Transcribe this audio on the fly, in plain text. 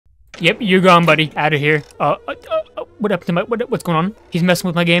Yep, you're gone, buddy. Out of here. What up to my, what's going on? He's messing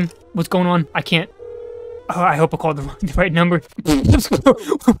with my game. What's going on? I can't. Oh, I hope I called the right number.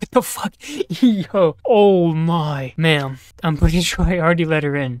 What the fuck? Yo. Oh my. Ma'am, I'm pretty sure I already let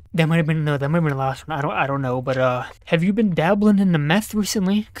her in. That might have been, no, that might have been the last one. I don't know, but have you been dabbling in the meth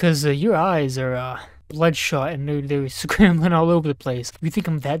recently? Cause your eyes are bloodshot and they're scrambling all over the place. You think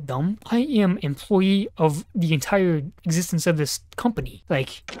I'm that dumb? I am employee of the entire existence of this company.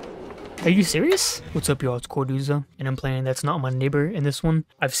 Like, are you serious? What's up, y'all? It's Corduza, and I'm playing That's Not My Neighbor in this one.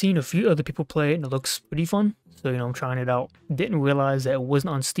 I've seen a few other people play it, and it looks pretty fun. So, you know, I'm trying it out. Didn't realize that it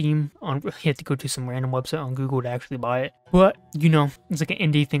wasn't on Steam. You had to go to some random website on Google to actually buy it. But, you know, it's like an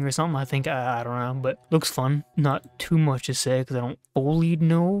indie thing or something, I think. I don't know, but looks fun. Not too much to say, because I don't fully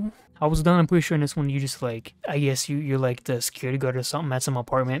know. I was done. I'm pretty sure in this one you just like, I guess you're like the security guard or something at some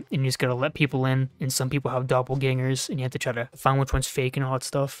apartment, and you just gotta let people in, and some people have doppelgangers, and you have to try to find which one's fake and all that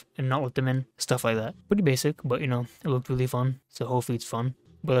stuff, and not let them in, stuff like that. Pretty basic, but you know, it looked really fun, so hopefully it's fun.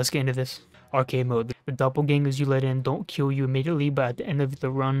 But let's get into this. Arcade mode. The doppelgangers you let in don't kill you immediately, but at the end of the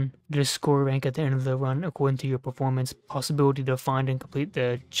run, just score rank at the end of the run according to your performance. Possibility to find and complete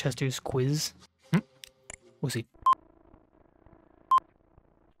the Chester's quiz. We'll see.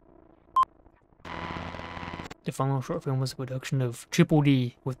 The following short film was a production of Triple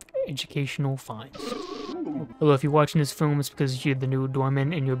D with educational fines. Although if you're watching this film, it's because you're the new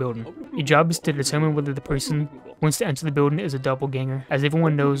doorman in your building. Your job is to determine whether the person who wants to enter the building is a doppelganger. As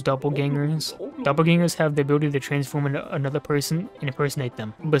everyone knows, doppelgangers have the ability to transform into another person and impersonate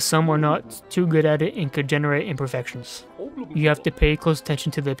them. But some are not too good at it and could generate imperfections. You have to pay close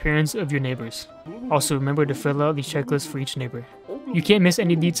attention to the appearance of your neighbors. Also, remember to fill out the checklist for each neighbor. You can't miss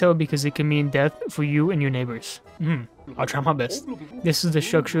any detail because it can mean death for you and your neighbors. I'll try my best. This is the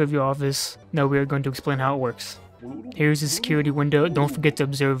structure of your office. Now we are going to explain how it works. Here's the security window. Don't forget to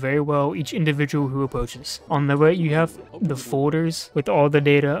observe very well each individual who approaches. On the right, you have the folders with all the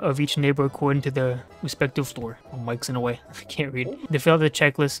data of each neighbor according to their respective floor. Oh, Mike's in the way. I can't read. To fill out the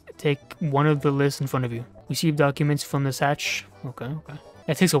checklist, take one of the lists in front of you. Receive documents from this hatch. Okay.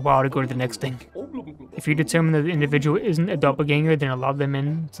 That takes a while to go to the next thing. If you determine that the individual isn't a doppelganger, then allow them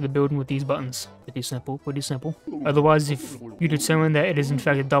in to the building with these buttons. Pretty simple. Otherwise, if you determine that it is in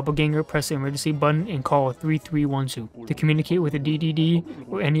fact a doppelganger, press the emergency button and call 3312. To communicate with a DDD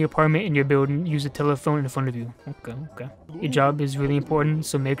or any apartment in your building, use the telephone in front of you. Okay. Your job is really important,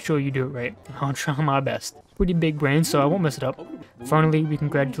 so make sure you do it right. I'll try my best. Pretty big brain, so I won't mess it up. Finally, we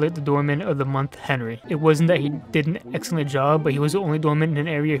congratulate the doorman of the month, Henry. It wasn't that he did an excellent job, but he was the only doorman in an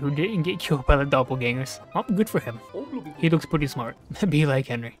area who didn't get killed by the doppelgangers. Oh, good for him. He looks pretty smart. Be like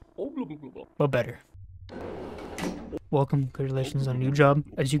Henry. But better. Welcome, congratulations on a new job.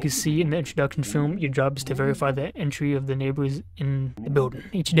 As you can see in the introduction film, your job is to verify the entry of the neighbors in the building.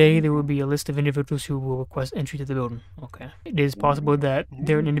 Each day, there will be a list of individuals who will request entry to the building. Okay. It is possible that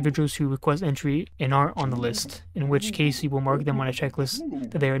there are individuals who request entry and aren't on the list, in which case you will mark them on a checklist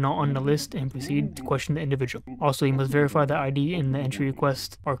that they are not on the list and proceed to question the individual. Also, you must verify the ID and the entry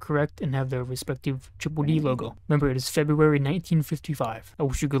request are correct and have their respective Triple D logo. Remember, it is February 1955. I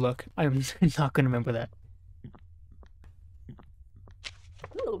wish you good luck. I am not going to remember that.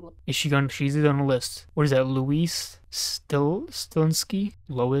 Is she gonna? She's on the list. What is that? Louis Stilinski?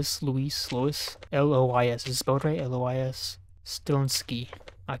 Lois? L-O-I-S. Is it spelled right? L-O-I-S. Stilinski.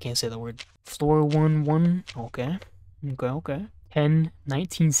 I can't say the word. Floor 1-1. Okay.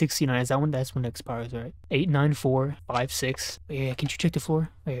 10/1969. Is that one? That's when it expires, right? 89456. Yeah, can you check the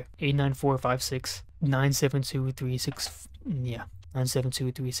floor? Right here. 89456. 97236. Yeah.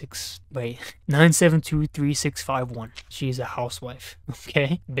 9723651. She's a housewife.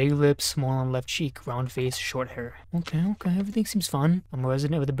 Okay. Big lips, small on left cheek, round face, short hair. Okay. Everything seems fun. I'm a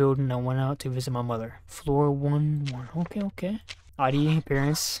resident of the building. I went out to visit my mother. Floor 1-1. Okay. ID,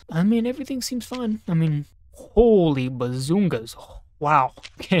 appearance. I mean, everything seems fun. I mean, holy bazoongas. Wow.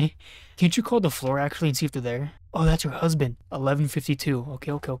 Okay. Can't you call the floor actually and see if they're there? Oh, that's her husband. 1152.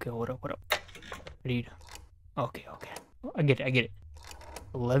 Okay. Hold up. Read. Okay. I get it.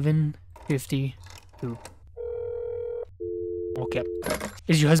 1152. Okay.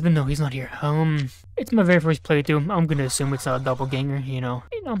 Is your husband? No, he's not here. It's my very first playthrough. I'm gonna assume it's not a doppelganger, you know.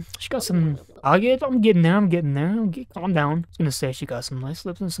 She got some... I'm getting there. Calm down. I was gonna say she got some nice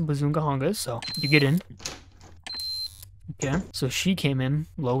lips and some bazoonga hongas, so you get in. Okay, so she came in.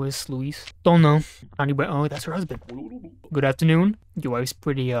 Louis. Don't know. Oh, that's her husband. Good afternoon. Your wife's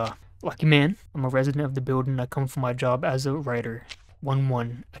pretty, lucky man. I'm a resident of the building. I come from my job as a writer.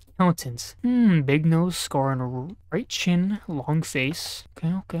 1-1. Accountant. Big nose, scar on a right chin, long face.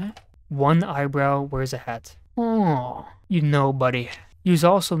 Okay. One eyebrow, wears a hat. Oh, you know, buddy. Use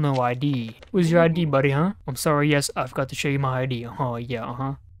also no ID. Where's your ID, buddy, huh? I'm sorry, yes, I forgot to show you my ID. Oh, yeah,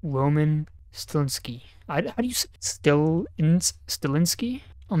 uh-huh. Roman Stilinski. How do you say Stilinski?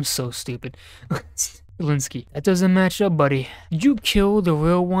 I'm so stupid. Stilinski. That doesn't match up, buddy. Did you kill the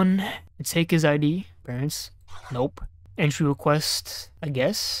real one and take his ID? Parents? Nope. Entry request, I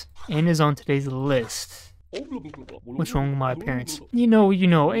guess. And is on today's list. What's wrong with my parents? You know,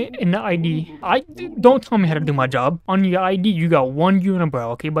 in the ID, don't tell me how to do my job. On your ID, you got one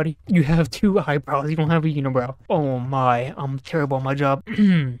unibrow, okay, buddy? You have two eyebrows, you don't have a unibrow. Oh my, I'm terrible at my job.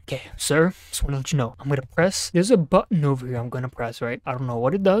 Okay, sir, just want to let you know, I'm gonna press, there's a button over here I'm gonna press, right? I don't know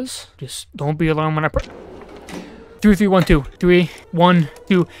what it does, just don't be alarmed when I press. 3, 3, 1, 2. 3, 1,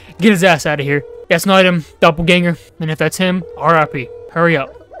 2. Get his ass out of here. That's not him, doppelganger. And if that's him, RIP. Hurry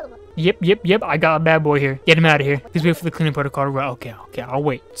up. Yep, I got a bad boy here. Get him out of here. Please wait for the cleaning protocol. Okay, I'll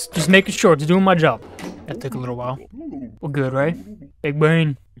wait. Just making sure, it's doing my job. That took a little while. We're good, right? Big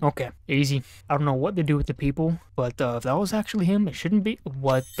brain. Okay, easy. I don't know what they do with the people, but if that was actually him, it shouldn't be.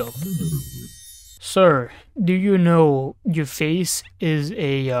 What the? Sir, do you know your face is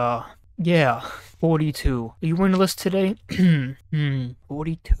a, yeah, 42. Are you on the list today?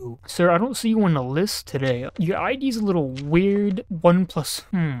 42. Sir, I don't see you on the list today. Your ID's a little weird. 1 plus,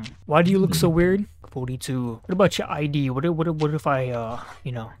 Why do you look so weird? 42. What about your ID? What if I,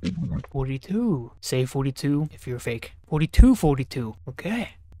 42. Say 42 if you're fake. 42. Okay.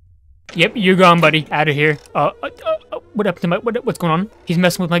 Yep, you're gone, buddy. Out of here. What up to what's going on? He's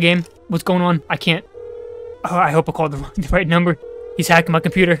messing with my game. What's going on? I can't. Oh, I hope I called the right number. He's hacking my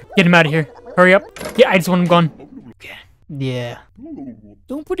computer. Get him out of here. Hurry up. Yeah, I just want him gone. Okay. Yeah.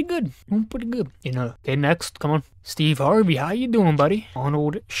 Doing pretty good. Okay, next. Come on. Steve Harvey, how you doing, buddy?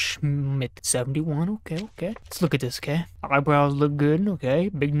 Arnold Schmidt, 71. Okay. Let's look at this, okay? Eyebrows look good, okay?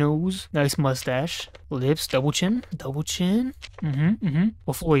 Big nose. Nice mustache. Lips, double chin.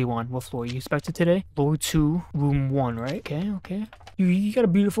 What floor you on? What floor you expected today? Floor 2, room 1, right? Okay. You got a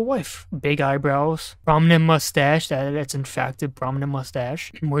beautiful wife. Big eyebrows. Prominent mustache. That's in fact a prominent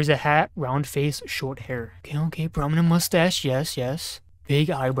mustache. Wears a hat. Round face. Short hair. Okay. Prominent mustache. Yes. Big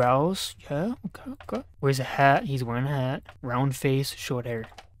eyebrows. Yeah. Okay. Wears a hat. He's wearing a hat. Round face. Short hair.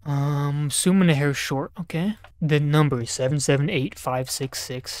 Assuming the hair's short. Okay. The number is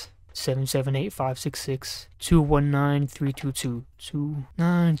 778566. 778-566 219-322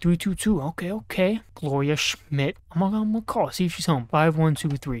 29322. Okay. Gloria Schmidt. I'm gonna call, see if she's home.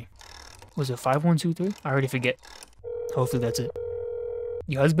 5123. Was it 5123? I already forget. Hopefully that's it.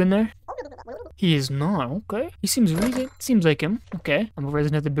 Your husband there? He is not. Okay. He seems like him. Okay. I'm a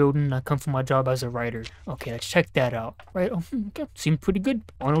resident of the building and I come from my job as a writer. Okay, let's check that out. Right. Okay. Seems pretty good.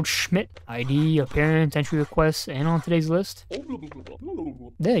 Arnold Schmidt. ID, appearance, entry requests, and on today's list.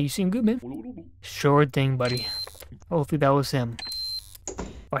 Yeah, you seem good, man. Sure thing, buddy. Hopefully that was him.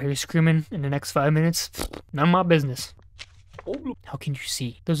 If I hear you screaming in the next 5 minutes, none of my business. How can you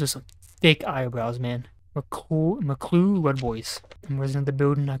see? Those are some thick eyebrows, man. McClue Red Boys. I'm resident of the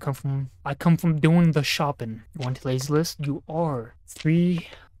building. I come from doing the shopping. You want today's list? You are 3.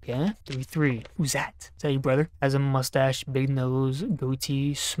 Yeah, 3. Who's that? Is that your brother? Has a mustache, big nose,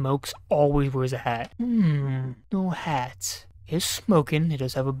 goatee, smokes, always wears a hat. No hat. He's smoking. He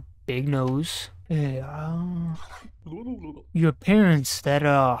does have a big nose. Your parents that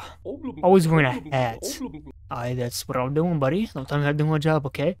always wearing a hat. That's what I'm doing, buddy. Don't tell me how to do my job,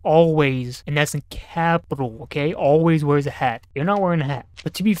 okay? Always, and that's in capital, okay? Always wears a hat. You're not wearing a hat.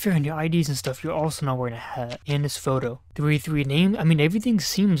 But to be fair, in your IDs and stuff, you're also not wearing a hat. And this photo. 3 name, I mean, everything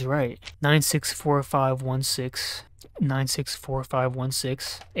seems right. 964516.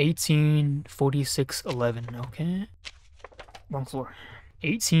 964516. 184611, okay? Wrong floor.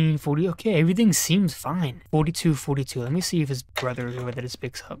 1840. Okay, everything seems fine. 42. Let me see if his brother is over that it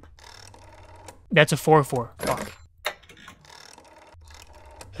picks up. That's a 4. Fuck.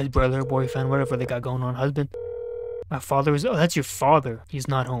 His brother, boyfriend, whatever they got going on. Husband. My father is. Oh, that's your father. He's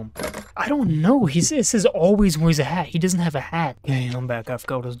not home. I don't know. It says always wears a hat. He doesn't have a hat. Yeah, I'm back. I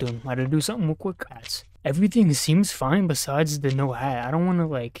forgot what I was doing. I had to do something real quick. Everything seems fine besides the no hat. I don't want to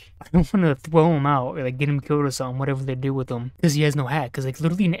throw him out or get him killed or something, whatever they do with him, because he has no hat. Because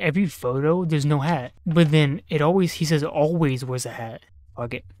literally in every photo, there's no hat. But then he says always wears a hat.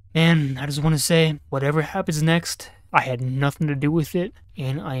 Fuck it. And I just want to say, whatever happens next, I had nothing to do with it,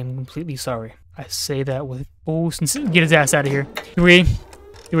 and I am completely sorry. I say that with full sincerity. Get his ass out of here. 3,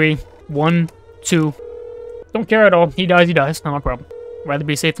 1, 2. Don't care at all. He dies. Not my problem. Rather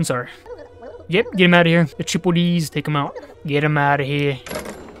be safe than sorry. Yep, get him out of here. The triple D's, take him out. Get him out of here.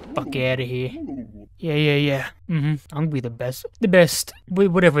 Fuck out of here. Yeah. I'm gonna be the best. The best.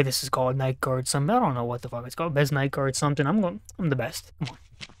 Whatever this is called. Night guard something. I don't know what the fuck it's called. Best night guard something. I'm the best. Come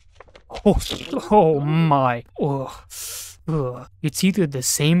on. Oh my. Ugh. Your teeth are the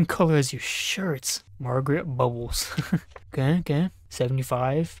same color as your shirts. Margaret Bubbles. Okay.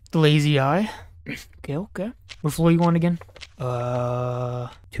 75. The lazy eye. Okay. What floor you on again?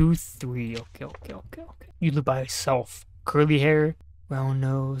 2, 3. Okay. You live by yourself. Curly hair, round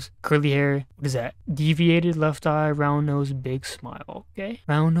nose, curly hair. What is that? Deviated left eye, round nose, big smile. Okay.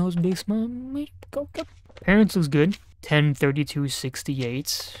 Round nose, big smile. Go. Parents looks good. 10, 32,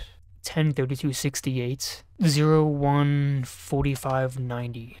 68. 10, 32, 68. 0, 1, 45,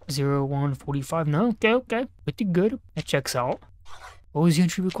 90. 0, 1, 45. No, okay. Pretty good. That checks out. What was your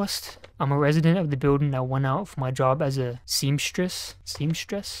entry request? I'm a resident of the building that went out for my job as a seamstress. Okay.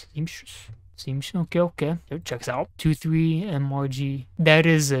 That checks out. 2-3 MRG. That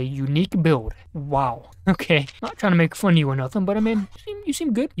is a unique build. Wow. Okay. Not trying to make fun of you or nothing, but I mean, you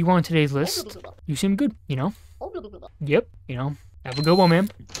seem good. You on today's list. You seem good, you know? Yep, you know. Have a good one, man.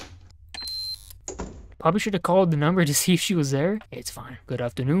 Probably should have called the number to see if she was there. It's fine. Good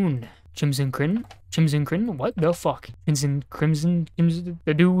afternoon. Crimson Crin? What the fuck? Crimson,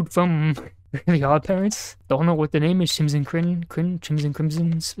 the dude from The Odd Parents? Don't know what the name is. Crimson Crimson,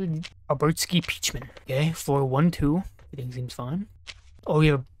 Albertsky Peachman. Okay, floor 1, 2. Everything seems fine. Oh,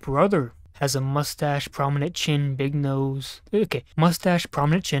 your brother has a mustache, prominent chin, big nose. Okay, mustache,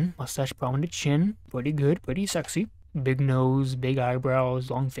 prominent chin. Pretty good, pretty sexy. Big nose, big eyebrows,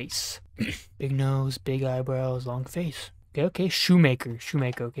 long face. Big nose, big eyebrows, long face. Okay. Shoemaker.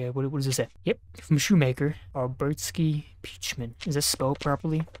 Okay, what does it say? Yep, from Shoemaker. Albertsky Peachman. Is that spelled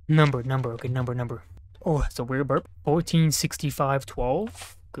properly? Number. Okay, number. Oh, that's a weird burp.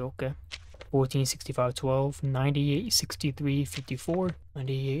 146512. Okay. 146512. 9863 54.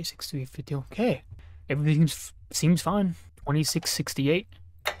 9863 50. Okay. Everything seems fine. 2668.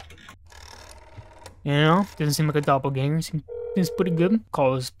 You know, doesn't seem like a doppelganger. Seems pretty good.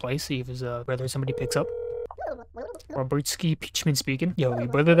 Call his place, see if his brother somebody picks up. Albertsky Peachman speaking. Yo, your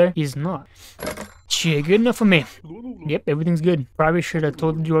brother there? He's not. Shit, good enough for me. Yep, everything's good. Probably should have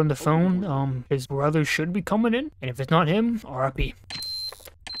told you on the phone. His brother should be coming in, and if it's not him, RIP.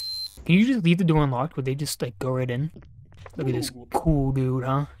 Can you just leave the door unlocked? Would they just like go right in? Look at this cool dude,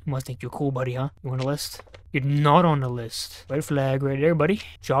 huh? You must think you're cool, buddy, huh? You on the list? You're not on the list. Red flag right there, buddy.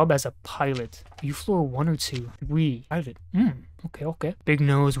 Job as a pilot. You floor 1 or 2? 3. Pilot. Okay. Big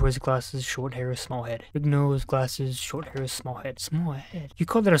nose, wears glasses, short hair, small head. Big nose, glasses, short hair, small head. Small head. You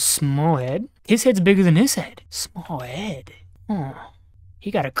call that a small head? His head's bigger than his head. Small head. Oh. He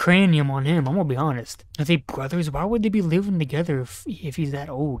got a cranium on him, I'm gonna be honest. Are they brothers? Why would they be living together if he's that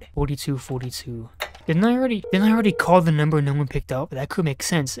old? 42. Didn't I already call the number and no one picked up? That could make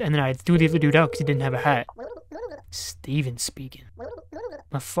sense. And then I threw the other dude out because he didn't have a hat. Steven speaking.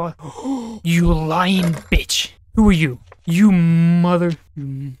 My father. You lying bitch. Who are you? You mother.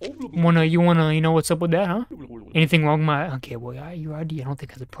 You know what's up with that, huh? Anything wrong with my... Okay, well, your ID, I don't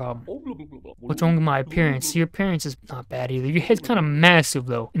think that's a problem. What's wrong with my appearance? Your appearance is not bad either. Your head's kind of massive,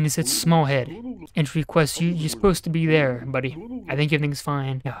 though. And it said small head. Entry request, you're supposed to be there, buddy. I think everything's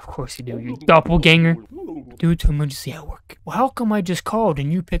fine. Yeah, of course you do. You doppelganger. Due to emergency at work. Well, how come I just called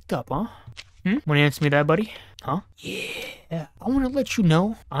and you picked up, huh? Wanna answer me that, buddy? Huh? Yeah. I wanna let you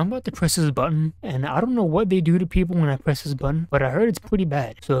know, I'm about to press this button, and I don't know what they do to people when I press this button, but I heard it's pretty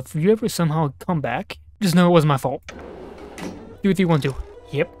bad. So if you ever somehow come back, just know it was my fault. 2, 3, 1, 2.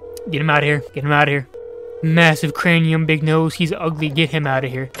 Yep. Get him out of here. Massive cranium, big nose, he's ugly, get him out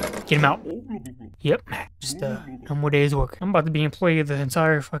of here. Get him out. Yep. Just, no more days work. I'm about to be employee of the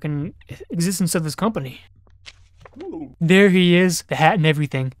entire fucking existence of this company. There he is, the hat and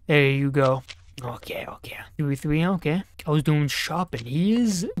everything. There you go. Okay. 2, 3, okay. I was doing shopping. He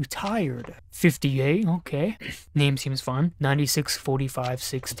is retired. 58, okay. Name seems fun. 96 45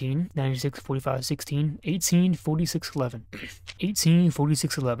 16. 96 45 16. 18 46 11. 18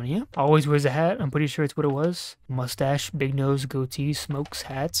 46 11, yeah. Always wears a hat. I'm pretty sure it's what it was. Mustache, big nose, goatee, smokes,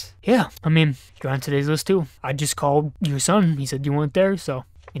 hats. Yeah, I mean, you're on today's list too. I just called your son. He said you weren't there, so,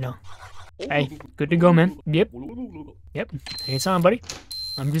 you know. Hey, good to go, man. Yep. Anytime, buddy.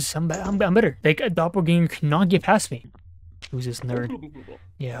 I'm better. Like, a doppelganger cannot get past me. Who's this nerd?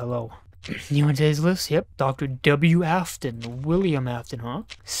 Yeah, hello. You on today's list? Yep. Dr. W. Afton. William Afton, huh?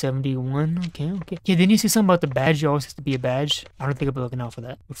 71. Okay. Yeah, didn't you say something about the badge? It always has to be a badge. I don't think I'll be looking out for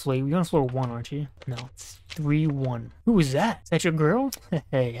that. You're on floor 1, aren't you? No. 3-1. Who was that? Is that your girl?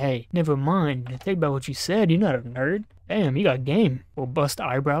 Hey. Never mind. Think about what you said. You're not a nerd. Damn, you got game. Robust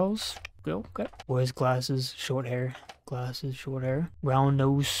eyebrows. Okay. Wears glasses, short hair. Glasses, short hair. Round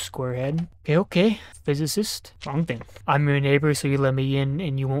nose, square head. Okay. Physicist. Wrong thing. I'm your neighbor, so you let me in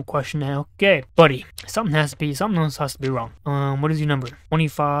and you won't question that. Okay. Buddy, something else has to be wrong. What is your number?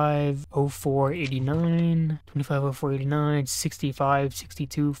 250489. 250489. 65,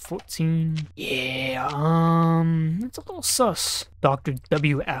 62, 14. Yeah, it's a little sus. Dr.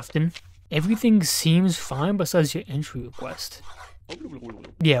 W. Afton. Everything seems fine besides your entry request.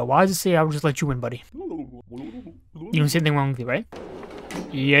 Yeah, why does it say I would just let you in, buddy? You don't see anything wrong with you, right?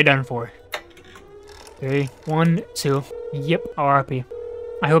 Yeah, done for. 3, 1, 2. Yep, RIP.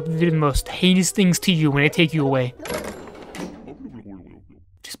 I hope they do the most heinous things to you when they take you away.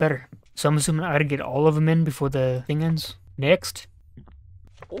 Just better. So I'm assuming I gotta get all of them in before the thing ends. Next.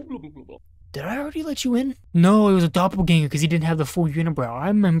 Did I already let you in? No, it was a doppelganger because he didn't have the full unibrow. I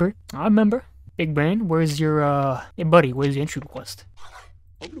remember. Big brain, where's your, hey buddy, where's your entry request?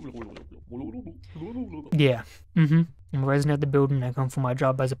 Yeah, I'm a resident of the building. I come from my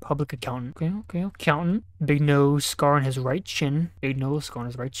job as a public accountant. Okay, accountant. Big nose, scar on his right chin. Big nose, scar on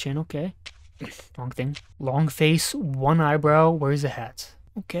his right chin, okay. Wrong thing. Long face, one eyebrow, where's the hat?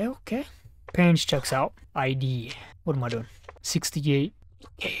 Okay. Parents checks out. ID. What am I doing? 68.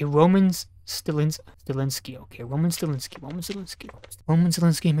 Okay, Stilinski. Okay, Roman Stilinski.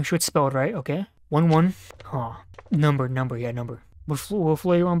 Make sure it's spelled right. Okay. 1-1. Huh. Number. Yeah, number. What floor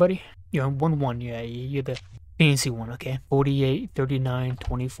are you on, buddy? You're on 1-1. Yeah, you're the fancy one. Okay. 48, 39,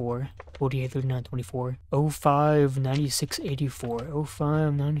 24. 48, 39, 24. 05, 96, 84.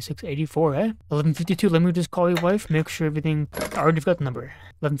 05, 96, 84. 1152. Let me just call your wife. Make sure everything. I already forgot the number.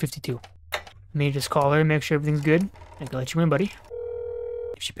 1152. Let me just call her. Make sure everything's good. I can let you in, buddy.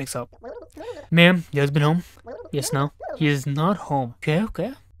 If she picks up. Ma'am, your husband home? Yes, no? He is not home.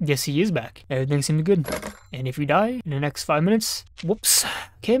 Okay. Yes, he is back. Everything seems good. And if you die in the next 5 minutes, whoops.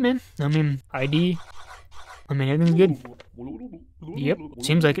 Okay, man. ID. Everything's good. Yep,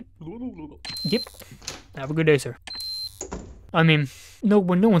 seems like it. Yep. Have a good day, sir. No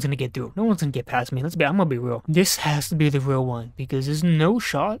one's gonna get through. No one's gonna get past me. I'm gonna be real. This has to be the real one because there's no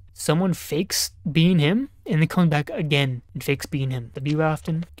shot someone fakes being him and then comes back again and fakes being him. W.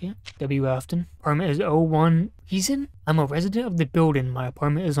 Afton. Okay. W. Afton. Apartment is 01. He's in. I'm a resident of the building. My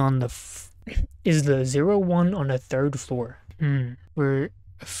apartment is on the is the 01 on the 3rd floor. We're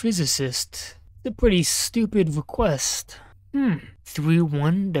a physicist. It's a pretty stupid request.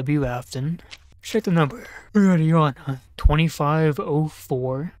 3-1 W. Afton. Check the number. What are you on?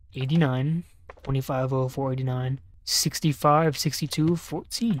 250489. 250489. 65, 62,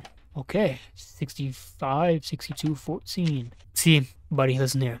 14. Okay. 65, 62, 14. See, buddy,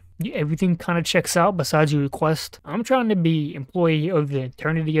 listen here. Everything kind of checks out besides your request. I'm trying to be employee of the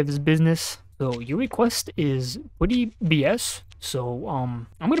eternity of this business. So your request is pretty BS. So, I'm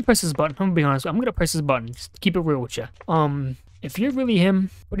gonna press this button. I'm gonna be honest. I'm gonna press this button. Just keep it real with you. If you're really him,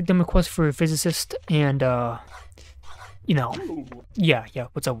 put a dumb request for a physicist, and, yeah,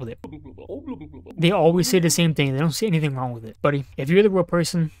 what's up with it? They always say the same thing. They don't see anything wrong with it. Buddy, if you're the real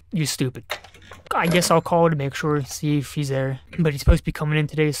person, you're stupid. I guess I'll call to make sure, see if he's there. But he's supposed to be coming in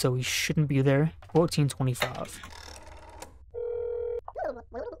today, so he shouldn't be there. 1425.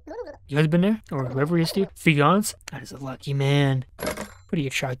 You guys been there? Or whoever he is to? Fiance? That is a lucky man. Pretty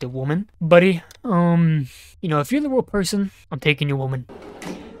attractive woman. Buddy, if you're the real person, I'm taking your woman.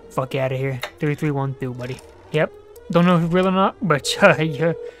 Fuck out of here. 3312, buddy. Yep. Don't know if you're real or not, but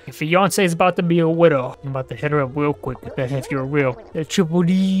your fiance is about to be a widow. I'm about to hit her up real quick if you're real. The triple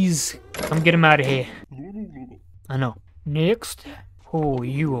D's. Come get him out of here. I know. Next. Oh,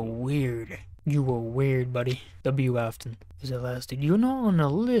 you are weird. You were weird, buddy. W. Afton. Is that last dude? You're not on the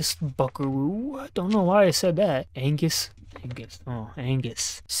list, buckaroo. I don't know why I said that. Angus. Oh,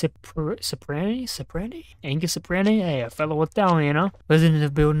 Angus. Soprani? Angus Soprani? Hey, a fellow with talent, you know? Resident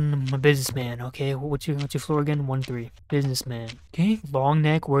of building, I'm a businessman, okay? What's your floor again? 1-3. Businessman. Okay? Long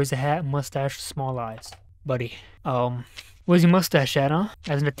neck, wears a hat, mustache, small eyes. Buddy. Where's your mustache at, huh?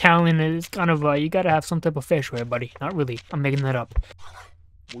 As an Italian, it's kind of, you gotta have some type of facial hair, buddy. Not really. I'm making that up.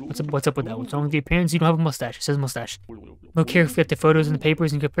 What's up with that? What's wrong with the appearance? You don't have a mustache. It says mustache. Look carefully at the photos in the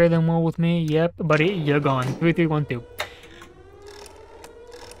papers and compare them all with me. Yep, buddy, you're gone. 3312.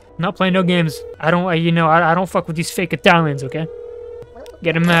 Not playing no games. I don't fuck with these fake Italians, okay?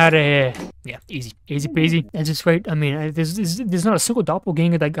 Get him out of here. Yeah, easy peasy. That's just right. There's not a single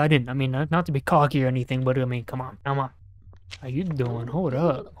doppelganger that got in. Not to be cocky or anything, but come on. How you doing? Hold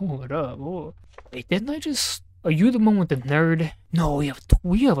up. Oh. Wait, didn't I just? Are you the one with the nerd? No,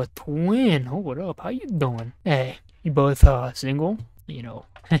 we have a twin. Hold up. How you doing? Hey, you both single?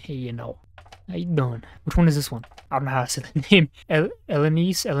 How you doing? Which one is this one? I don't know how to say the name.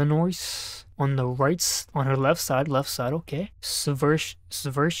 Eleanors. On the right, on her left side, okay.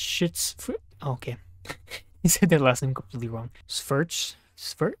 Svershits, okay. He said their last name completely wrong.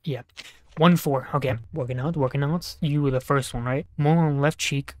 Yeah. 1-4, okay. Working out. You were the first one, right? Mole on left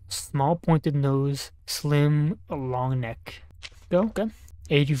cheek, small pointed nose, slim, long neck. Go, okay.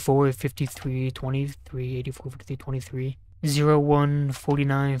 84, 53, 23, 84, 53, 23. 01,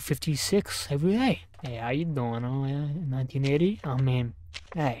 49, 56. Every day. Hey, how you doing? Oh, yeah. 1980? I mean,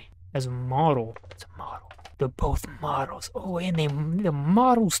 hey, as a model, it's a model. They're both models. Oh, and they're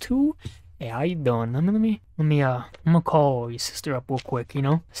models too? Hey, how you doing? I'm gonna call your sister up real quick, you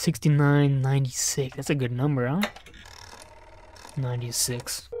know? 6996. That's a good number, huh?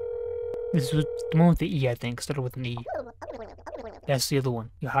 96. This was the one with the E, I think. Started with an E. That's the other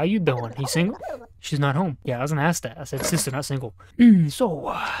one. Yeah, how you doing? He's single? She's not home. Yeah, I was gonna ask that. I said sister, not single.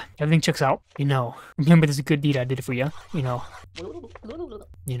 So, everything checks out. You know, remember this is a good deed I did it for you. You know,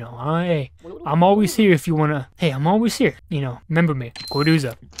 hey, I'm always here if you wanna. Hey, I'm always here. You know, remember me.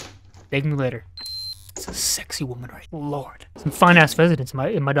 Corduza. Thank me later. It's a sexy woman, right? Lord. Some fine ass residents.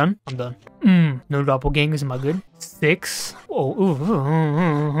 Am I done? I'm done. No doppelgangers. Am I good? 6. Oh,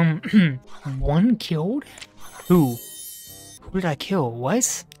 1 killed? Who? Who did I kill?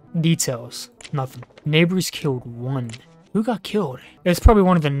 What? Details. Nothing. Neighbors killed 1. Who got killed? It's probably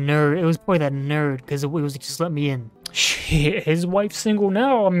one of the nerd. It was probably that nerd because it was just let me in. Shit, his wife's single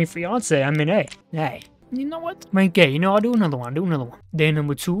now. I mean, fiance. I mean, hey. You know what? I'm gay. You know, I'll do another one. Day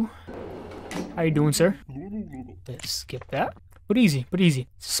number 2. How you doing, sir? Let's skip that. But easy. It's a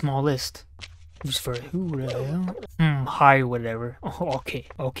small list. Just for who the hell? Hi, whatever. Oh,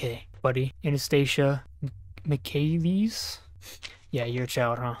 okay. Buddy. Anastasia McCavies? Yeah, you're a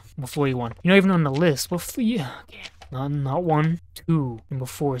child, huh? Number 41. You're not even on the list. Well, yeah, okay. Not 1, 2, number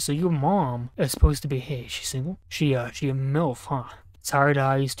 4. So your mom is supposed to be, hey, she's single? She a MILF, huh? Tired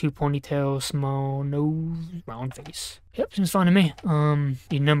eyes, 2 ponytails, small nose, round face. Yep, seems fine to me.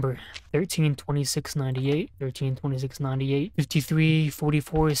 Your number 13 26 98, 13 26 98, 53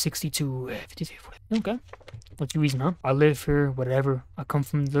 44 62, 53 40. Okay. What's your reason, huh? I live here, whatever. I come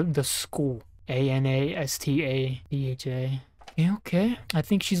from the school. ANASTADHA. Yeah, okay. I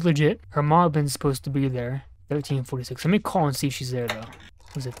think she's legit. Her mom been supposed to be there. 1346. Let me call and see if she's there though.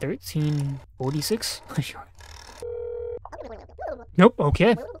 Was it 1346? Nope,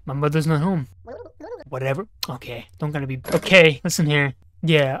 okay. My mother's not home. Whatever. Okay, don't gotta be. Okay, listen here.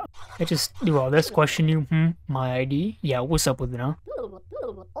 Yeah, I just do all this. Question you, my ID? Yeah, what's up with it, huh?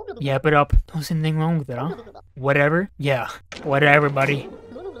 Yap it up. Don't see anything wrong with it, huh? Whatever? Yeah, whatever, buddy.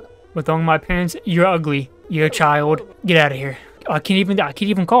 With all my parents, you're ugly. You're a child. Get out of here. I can't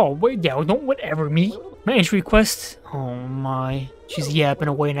even call. Wait, yeah, don't whatever me. My entry request. Oh my. She's yapping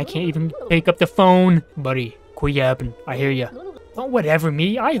away and I can't even pick up the phone. Buddy, quit yapping. I hear ya. Don't whatever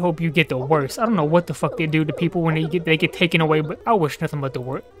me. I hope you get the worst. I don't know what the fuck they do to people when they get taken away, but I wish nothing but the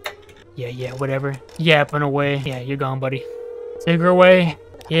worst. Yeah, whatever. Yapping away. Yeah, you're gone, buddy. Take her away.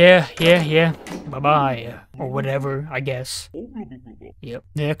 Yeah. Bye-bye. Or whatever, I guess. Yep.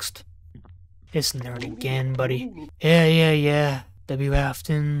 Next. This nerd again, buddy. Yeah. W.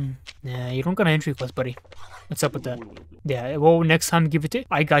 Afton. Nah, you don't got an entry request, buddy. What's up with that? Yeah, well, next time give it to...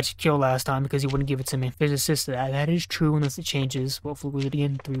 I got you killed last time because you wouldn't give it to me. Physicist, that is true unless it changes. What fluke was it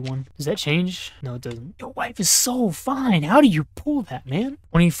again? 3-1. Does that change? No, it doesn't. Your wife is so fine. How do you pull that, man?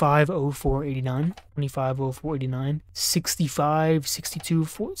 250489. 250489. 65 62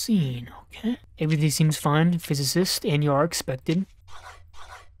 14. Okay. Everything seems fine. Physicist, and you are expected.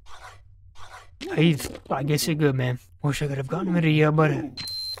 I guess you're good, man. Wish I could have gotten rid of you, but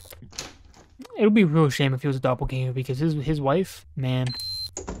it'll be a real shame if he was a doppelganger because his wife, man.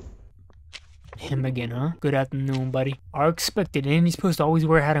 Him again, huh? Good afternoon, buddy. Are expected, and he's supposed to always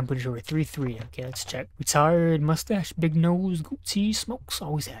wear a hat. I'm pretty sure. 3-3. Okay, let's check. Retired, mustache, big nose, goatee, smokes,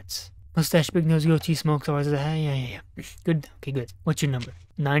 always hats. Mustache, big nose, goatee, smokes, always a hat. Yeah. Good. Okay, good. What's your number?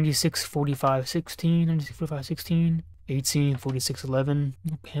 96 45 16. 96 45 16. 18, 46, 11.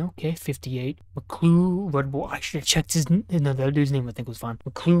 Okay, 58. McClue, Red Boy. I should have checked his... No, the other dude's name I think was fine.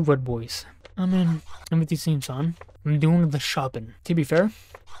 McClue, Red Boys. I mean, everything seems fine. I'm doing the shopping. To be fair,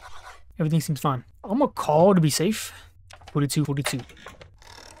 everything seems fine. I'm gonna call to be safe. 42.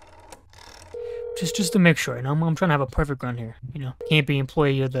 Just to make sure, you know, I'm trying to have a perfect run here, you know. Can't be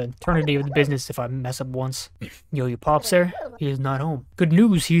employee of the eternity of the business if I mess up once. Yo, your pop's there? He is not home. Good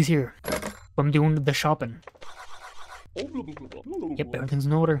news, he's here. I'm doing the shopping. Yep, everything's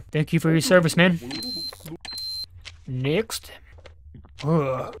in order. Thank you for your service, man. Next.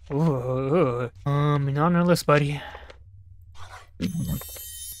 Not on our list, buddy.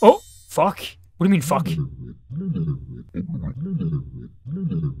 Oh, fuck. What do you mean, fuck?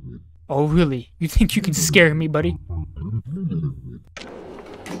 Oh, really? You think you can scare me, buddy?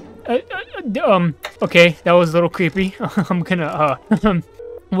 Okay, that was a little creepy. I'm gonna,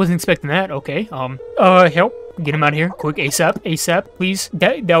 wasn't expecting that. Okay, help. Get him out of here. Quick, ASAP, ASAP, please.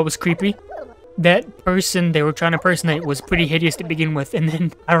 That was creepy. That person they were trying to impersonate was pretty hideous to begin with, and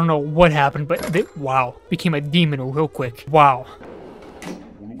then I don't know what happened, but wow, became a demon real quick. Wow.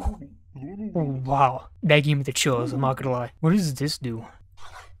 Wow. That gave me the chills, I'm not gonna lie. What does this do?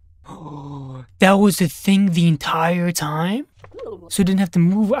 That was the thing the entire time? So it didn't have to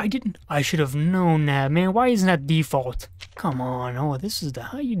move. I should have known that, man. Why isn't that default? Come on. Oh, this is the,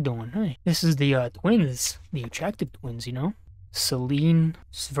 how you doing? Hey, this is the twins, the attractive twins, you know? Celine,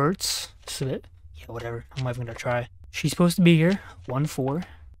 Svit. Yeah, whatever. I'm not even gonna try. She's supposed to be here. 1-4.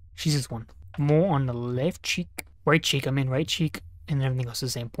 She's this one. More on the left cheek. Right cheek, right cheek. And everything else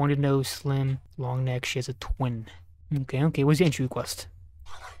is the same. Pointed nose, slim, long neck. She has a twin. Okay. What's the entry request?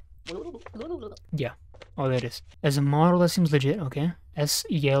 Yeah. Oh, there it is. As a model, that seems legit. Okay.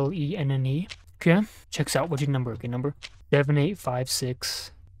 SELENNE. Okay. Checks out. What's your number? Okay, number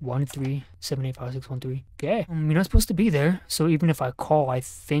 785613785613. Okay. You're not supposed to be there. So even if I call, I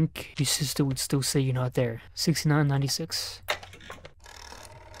think your sister would still say you're not there. 6996.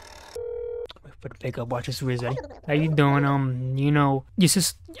 For the pickup, watch this Riz. How you doing? You know, your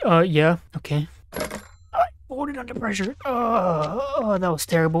sister. Yeah. Okay. Folded under pressure. Oh, that was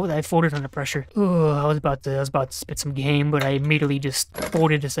terrible. I folded under pressure. Oh, I was about to spit some game, but I immediately just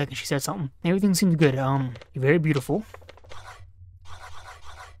folded the second she said something. Everything seemed good. You're very beautiful.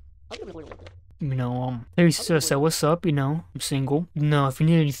 You know, Harry said, what's up? You know, I'm single. No, if you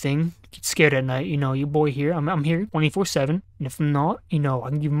need anything, get scared at night. You know, your boy here. I'm here 24/7. And if I'm not, you know, I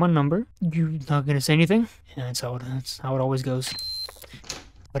can give you my number. You not gonna say anything? Yeah, that's how it always goes.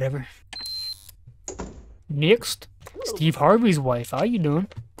 Whatever. Next, Steve Harvey's wife. How you doing?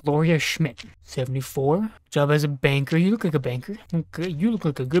 Gloria Schmidt, 74. Job as a banker. You look like a banker. Okay, you look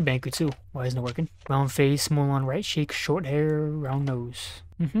like a good banker too. Why isn't it working? Round face, small on right cheek, short hair, round nose.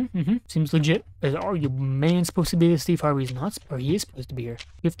 Seems legit. Are your man supposed to be there? Steve Harvey's not, or he is supposed to be here.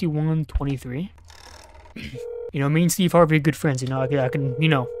 5123. You know, me and Steve Harvey are good friends. You know, I can, you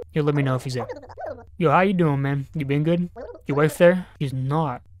know, he'll let me know if he's there. Yo, how you doing, man? You been good? Your wife there? She's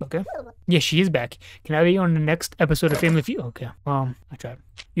not. Okay. Yeah, she is back. Can I be on the next episode of Family Feud? Okay. I tried.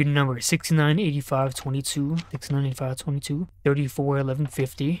 Your number is 698522, 698522,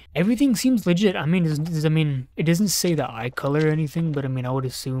 341150. Everything seems legit. I mean, it doesn't say the eye color or anything, but I mean, I would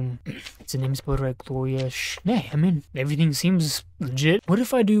assume it's a name spelled right, Gloria Nah, I mean, everything seems legit. What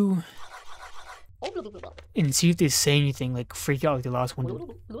if I do and see if they say anything, like freak out like the last one did?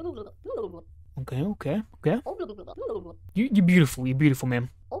 Okay. You're beautiful. You're beautiful, ma'am.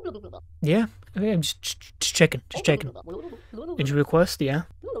 Yeah. Okay, I'm just checking. Just checking. Did you request? Yeah.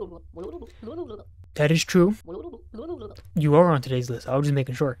 That is true. You are on today's list. I was just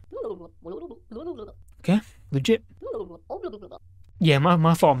making sure. Okay. Legit. Yeah,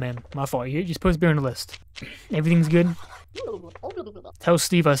 my fault, man. My fault. You're supposed to be on the list. Everything's good. Tell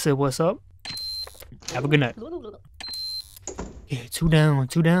Steve I said what's up. Have a good night. Yeah, two down.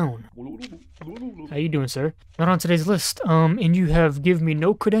 How you doing, sir? Not on today's list. And you have given me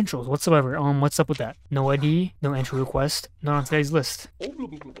no credentials whatsoever. What's up with that? No ID, no entry request, not on today's list.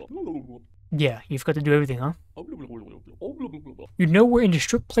 Yeah, you've got to do everything, huh? You know we're in a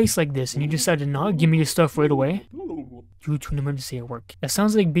strict place like this, and you decide to not give me your stuff right away? Due to an emergency at work. That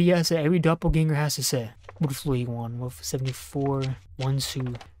sounds like BS that every doppelganger has to say. What flu you want? Wolf 74,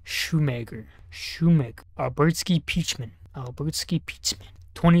 Wansu, Shoemaker, Albertsky Peachman.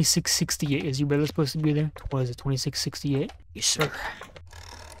 2668. Is your brother supposed to be there? What is it, 2668? Yes, sir.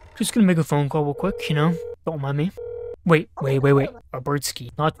 Just gonna make a phone call real quick, you know? Don't mind me. Wait.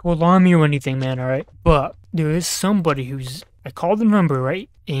 Albertsky. Not to alarm you or anything, man, alright? But there is somebody who's... I called the number, right?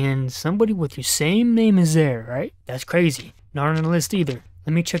 And somebody with your same name is there, right? That's crazy. Not on the list either.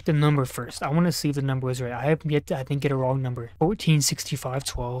 Let me check the number first. I want to see if the number is right. I have yet to, I think, get a wrong number.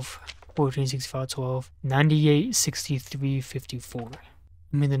 146512. 146512. 986354.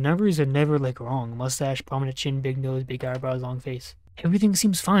 I mean, the numbers are never, like, wrong. Mustache, prominent chin, big nose, big eyebrows, long face. Everything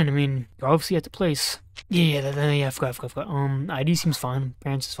seems fine. I mean, you're obviously at the place. Yeah, I forgot. ID seems fine.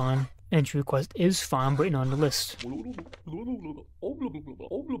 Parents is fine. Entry request is fine, but not on the list.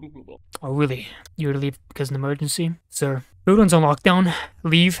 Oh, really? You're to leave because of an emergency? Sir, building's on lockdown.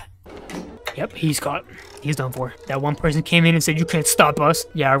 Leave. Yep, he's caught. He's done for. That one person came in and said, you can't stop us.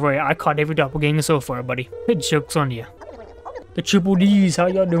 Yeah, right. I caught every doppelganger so far, buddy. The joke's on you. The Triple D's, how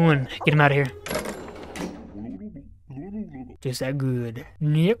y'all doing? Get him out of here. Just that good.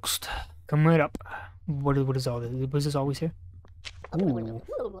 Next. Come right up. What is all this? Was this always here? Ooh.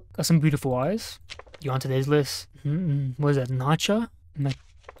 Got some beautiful eyes. You on today's list? What is that? Nacha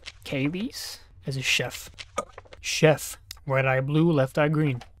McKaylee's as a chef. Chef. Right eye blue, left eye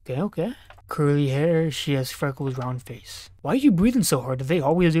green. Okay. Curly hair. She has freckles, round face. Why are you breathing so hard? Do they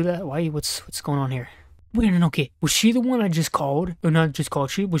always do that? Why? What's going on here? Wait a minute, okay. Was she the one I just called? Or not just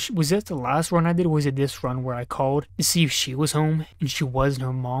called? Was that the last run I did, or was it this run where I called to see if she was home and she was and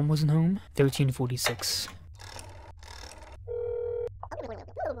her mom wasn't home? 1346.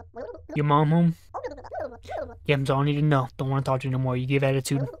 Your mom home? Yeah, that's all I need to know. Don't want to talk to you no more. You give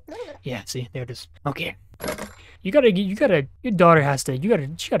attitude. Yeah, see, there it is. Okay. You gotta, your daughter has to,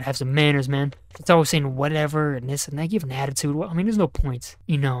 she gotta have some manners, man. It's always saying whatever and this and that, give an attitude. Well, I mean, there's no point.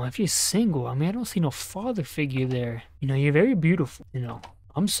 You know, if you're single, I mean, I don't see no father figure there. You know, you're very beautiful. You know,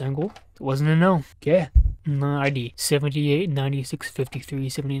 I'm single. It wasn't a no. Yeah. ID 78, 96, 53,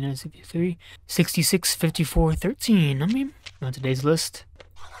 79, 53, 66, 54, 13. I mean, on today's list.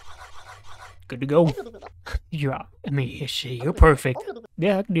 Good to go. You're perfect.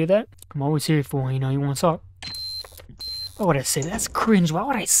 Yeah, I can do that. I'm always here for, you know, you want to talk. Why would I say that? That's cringe. Why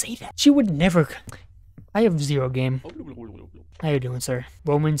would I say that? She would never. I have 0 game. How you doing, sir?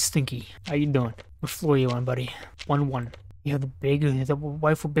 Roman Stinky. How you doing? What floor you on, buddy? 1-1. You have the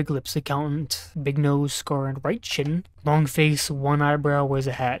wife with big lips, accountant, big nose, scar, and right chin, long face, one eyebrow, wears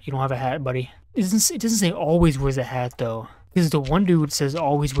a hat. You don't have a hat, buddy. It doesn't say always wears a hat, though. Because the one dude says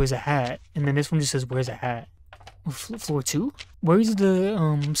always wears a hat, and then this one just says wears a hat. Floor 2? Where's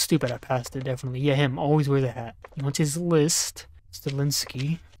the, stupid, I passed it, definitely. Yeah, him, always wears a hat. You want his list?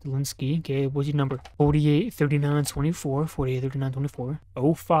 Stilinski, okay, what's your number? 48, 39, 24, 48, 39, 24,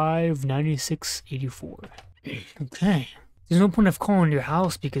 05, 96, 84. Okay. There's no point of calling your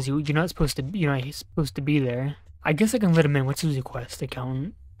house because you're not supposed to, he's supposed to be there. I guess I can let him in. What's his request,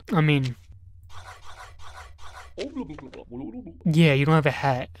 accountant? I mean... Yeah, you don't have a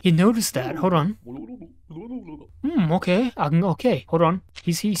hat. You noticed that. Hold on. Okay. Okay. Hold on.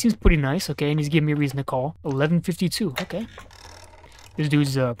 He seems pretty nice, okay, and he's giving me a reason to call. 1152. Okay. This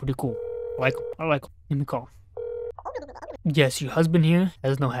dude's pretty cool. I like him. Let me call. Yes, your husband here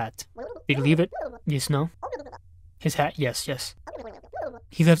has no hat. Did you leave it? Yes, no? His hat? Yes.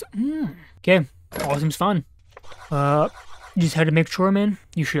 He left. Okay. All seems fine. You just had to make sure, man.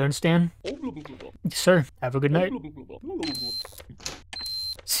 You should understand. Yes, sir. Have a good night.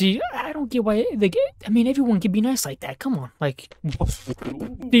 See, I don't get why, I mean, everyone can be nice like that. Come on. Like,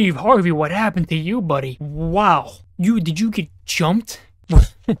 Steve Harvey, what happened to you, buddy? Wow. Did you get jumped?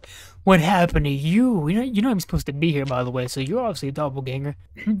 What happened to you? You know I'm supposed to be here, by the way, so you're obviously a doppelganger.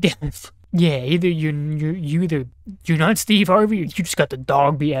 Yeah, either you're not Steve Harvey, or you just got the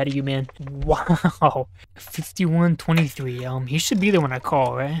dog beat out of you, man. Wow. 5123. He should be there when I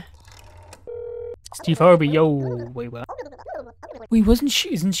call, right? Steve Harvey, yo. Wait, what? Wait, isn't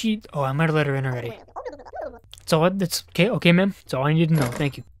she? Oh, I might have let her in already. That's okay, ma'am. That's all I need to know.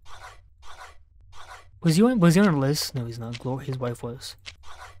 Thank you. Was he on the list? No, he's not. His wife was.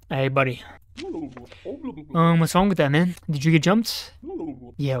 Hey, buddy. What's wrong with that, man? Did you get jumped?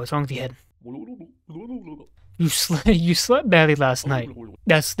 Yeah, what's wrong with your head? You slept badly last night.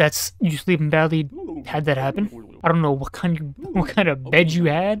 That's you sleeping badly. Had that happen? I don't know what kind of bed you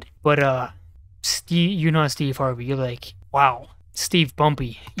had, but Steve, you're not Steve Harvey. You're like, wow, Steve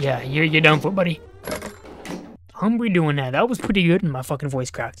Bumpy. Yeah, you're done for, buddy. I'm redoing that. That was pretty good, and my fucking voice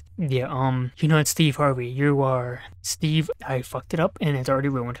cracked. Yeah, you're not Steve Harvey. You are Steve. I fucked it up, and it's already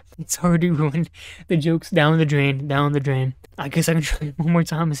ruined. It's already ruined. The joke's down the drain. I guess I can try it one more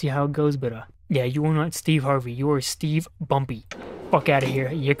time and see how it goes, but yeah, you are not Steve Harvey. You are Steve Bumpy. Fuck out of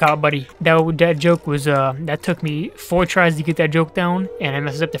here. You're caught, buddy. That joke was, that took me 4 tries to get that joke down, and I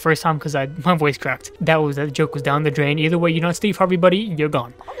messed up the first time because my voice cracked. That joke was down the drain. Either way, you're not Steve Harvey, buddy. You're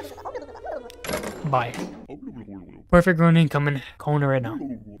gone. Bye. Perfect run incoming. Calling her right now.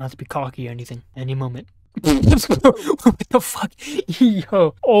 Not to be cocky or anything. Any moment. What the fuck?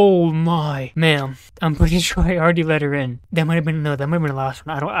 Yo. Oh my. Ma'am, I'm pretty sure I already let her in. That might have been the last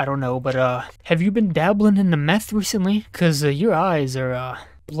one. I don't know, but have you been dabbling in the meth recently? Cause your eyes are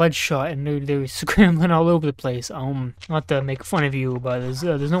bloodshot and they're scrambling all over the place. Not to make fun of you, but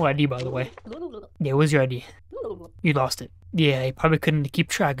there's no ID, by the way. Yeah, what's your ID? You lost it. Yeah, you probably couldn't keep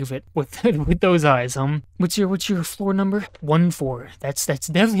track of it with those eyes. What's your floor number? 14. That's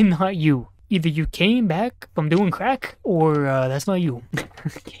definitely not you. Either you came back from doing crack, or that's not you.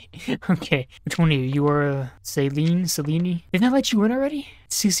 Okay. Which one are you? You are Selene? Didn't I let you in already?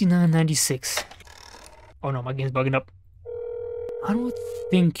 6996. Oh no, my game's bugging up. I don't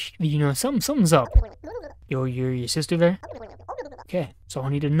think, you know, something's up. Yo, your sister there? Okay, that's all I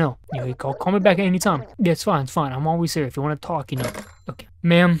need to know. You know, you call me back at any time. Yeah, it's fine, it's fine. I'm always here if you want to talk, you know. Okay.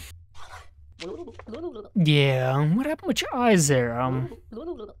 Ma'am. Yeah, what happened with your eyes there?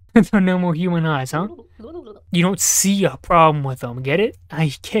 They're no more human eyes, huh? You don't see a problem with them, get it?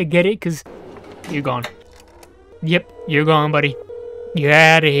 I can't get it because you're gone. Yep, you're gone, buddy. You're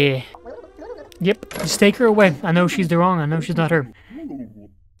out of here. Yep, just take her away. I know she's the wrong. I know she's not her.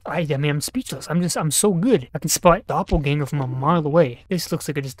 I mean, I'm speechless. I'm so good. I can spot doppelganger from a mile away. This looks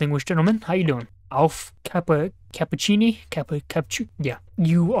like a distinguished gentleman. How you doing? Alf Cappuccini? Yeah.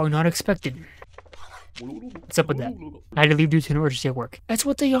 You are not expected. What's up with that? I had to leave due to an emergency at work. That's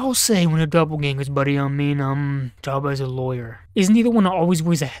what they all say when a doppelgangers, buddy. I mean, job as a lawyer. Isn't he the one that always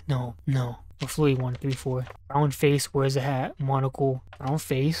wears a hat? No. What floor you want? 3, 4. Round face, wears a hat, monocle. Round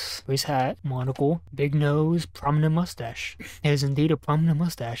face, wears hat, monocle. Big nose, prominent mustache. Has indeed a prominent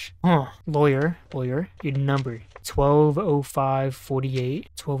mustache. Huh. Lawyer. Your number. 120548.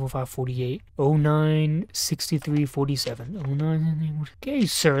 120548. 096347. 09. Okay,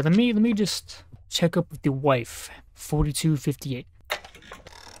 sir. Let me just check up with your wife. 4258.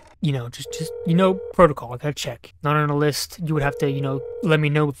 You know, just you know, protocol. I gotta check. Not on the list. You would have to, you know, let me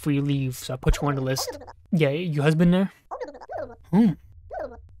know before you leave. So I put you on the list. Yeah, your husband there?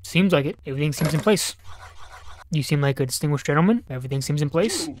 Seems like it. Everything seems in place. You seem like a distinguished gentleman. Everything seems in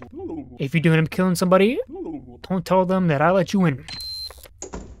place. If you're doing him killing somebody, don't tell them that I let you in.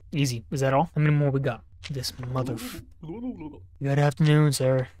 Easy. Is that all? How many more we got? This mother... Good afternoon,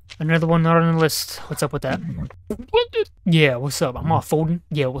 sir. Another one not on the list. What's up with that? Yeah, what's up? I'm off folding.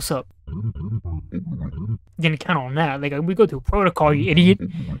 Yeah, what's up? Didn't count on that. Like, we go through protocol, you idiot.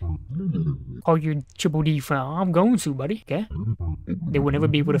 Call your triple D friend. I'm going to, buddy. Okay? They will never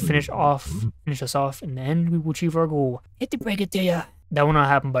be able to finish us off. In the end, we will achieve our goal. Hit to break it to ya. That will not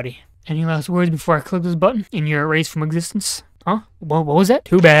happen, buddy. Any last words before I click this button? And you're erased from existence? Huh? What was that?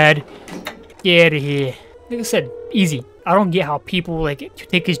 Too bad. Get out of here. Like I said, easy. I don't get how people, like,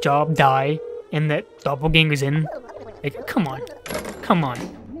 take his job, die, and that doppelganger's in. Like, come on.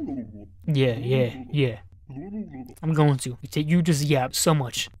 Yeah. I'm going to. You just yap so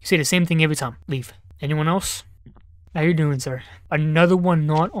much. You say the same thing every time. Leave. Anyone else? How you doing, sir? Another one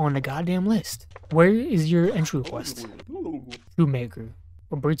not on the goddamn list. Where is your entry request? Shoemaker.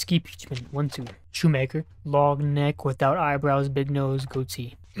 Robertsky Peachman. 1, 2. Shoemaker. Long neck without eyebrows, big nose,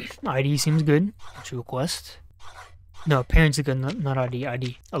 goatee. ID seems good. Entry request. No, parents are good, not ID.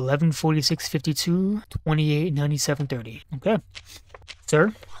 114652 289730. Okay.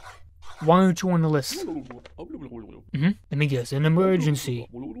 Sir? Why aren't you on the list? Let me guess. An emergency.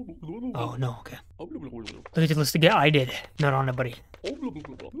 Oh, no. Okay. Look at the list again. I did. Not on it, buddy.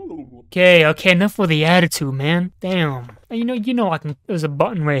 Okay. Enough with the attitude, man. Damn. You know I can... There's a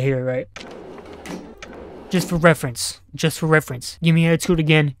button right here, right? Just for reference. Give me attitude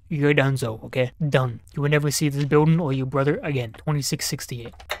again, you're donezo, okay? Done. You will never see this building or your brother again.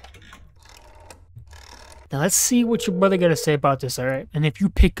 2668. Now let's see what your brother got to say about this, alright? And if you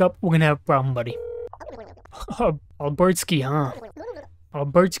pick up, we're gonna have a problem, buddy. Albertsky, huh?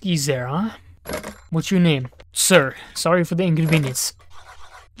 Albertsky's there, huh? What's your name? Sir, sorry for the inconvenience.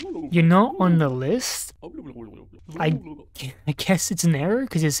 You're not on the list? I guess it's an error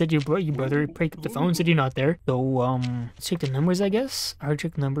because it said your brother picked up the phone, said you're not there. So, let's check the numbers, I guess. I'll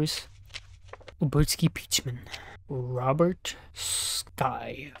check the numbers. Robertsky Peachman. Robert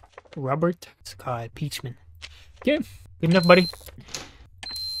Sky Peachman. Okay, good enough, buddy.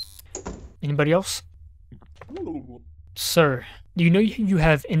 Anybody else? Sir, do you know you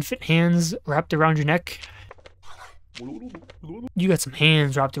have infant hands wrapped around your neck? You got some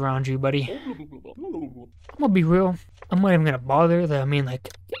hands wrapped around you, buddy. I'm gonna be real. I'm not even gonna bother. I mean, like,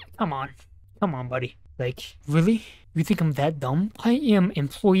 come on, buddy. Like, really? You think I'm that dumb? I am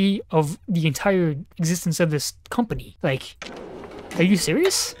employee of the entire existence of this company. Like, are you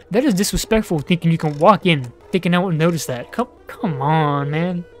serious? That is disrespectful thinking you can walk in, thinking I won't notice that. Come on,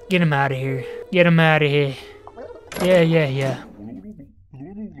 man. Get him out of here. Yeah.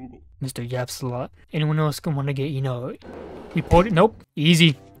 Mr. Yaps a lot. Anyone else gonna want to get, reported? Nope.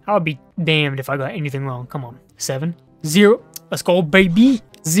 Easy. I'll be damned if I got anything wrong. Come on. 7, 0. Let's go, baby.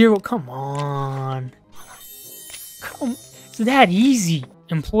 0. Come on. It's that easy.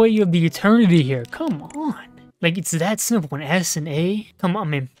 Employee of the eternity here. Come on. Like, it's that simple. An S and A. Come on,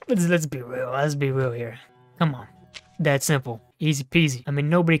 man. Let's be real. Let's be real here. Come on. That simple. Easy peasy. I mean,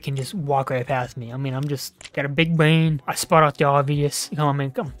 nobody can just walk right past me. I mean, I'm just got a big brain. I spot out the obvious. Come on,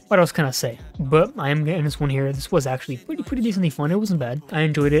 man. Come on. What else can I say? But I am getting this one here. This was actually pretty decently fun. It wasn't bad. I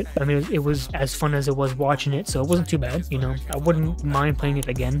enjoyed it. I mean, it was as fun as it was watching it, so it wasn't too bad. You know, I wouldn't mind playing it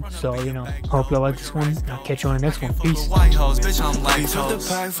again. So, you know, hope y'all like this one. I'll catch you on the next one. Peace. The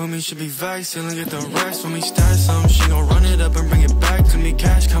pack for me should be vexed. Stealing get the rest for me. Stash some. She gon' run it up and bring it back to me.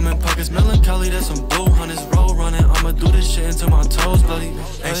 Cash coming pockets melancholy. That's some bull on this road running. I'ma do this shit until my toes bloody.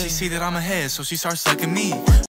 Hey, she see that I'm ahead, so she starts sucking me.